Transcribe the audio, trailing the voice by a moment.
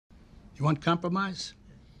You want compromise?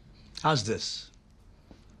 How's this?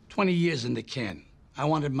 20 years in the can. I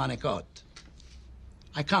wanted manicot.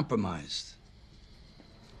 I compromised.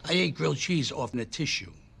 I ate grilled cheese off in a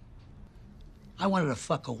tissue. I wanted to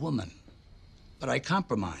fuck a woman, but I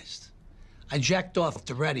compromised. I jacked off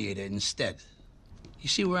the radiator instead. You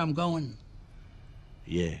see where I'm going?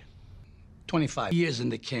 Yeah. 25 years in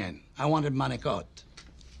the can. I wanted manicot.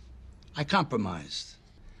 I compromised.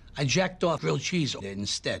 I jacked off grilled cheese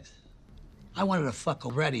instead. I wanted to fuck a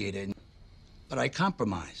radiator, but I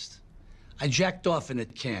compromised. I jacked off in a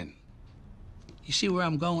can. You see where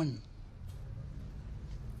I'm going?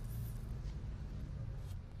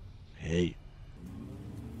 Hey.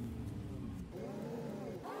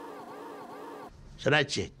 So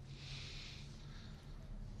that's it.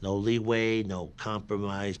 No leeway, no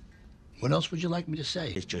compromise. What else would you like me to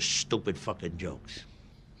say? It's just stupid fucking jokes.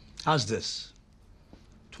 How's this?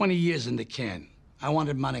 20 years in the can. I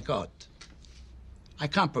wanted manicot. I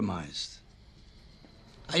compromised.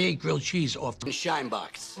 I ate grilled cheese off the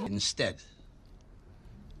shinebox instead.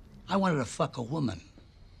 I wanted to fuck a woman,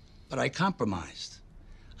 but I compromised.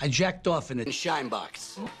 I jacked off in a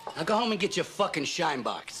shinebox. Now go home and get your fucking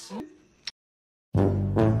shinebox.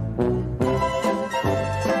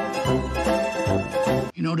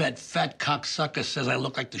 You know that fat cocksucker says I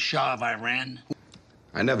look like the Shah of Iran?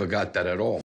 I never got that at all.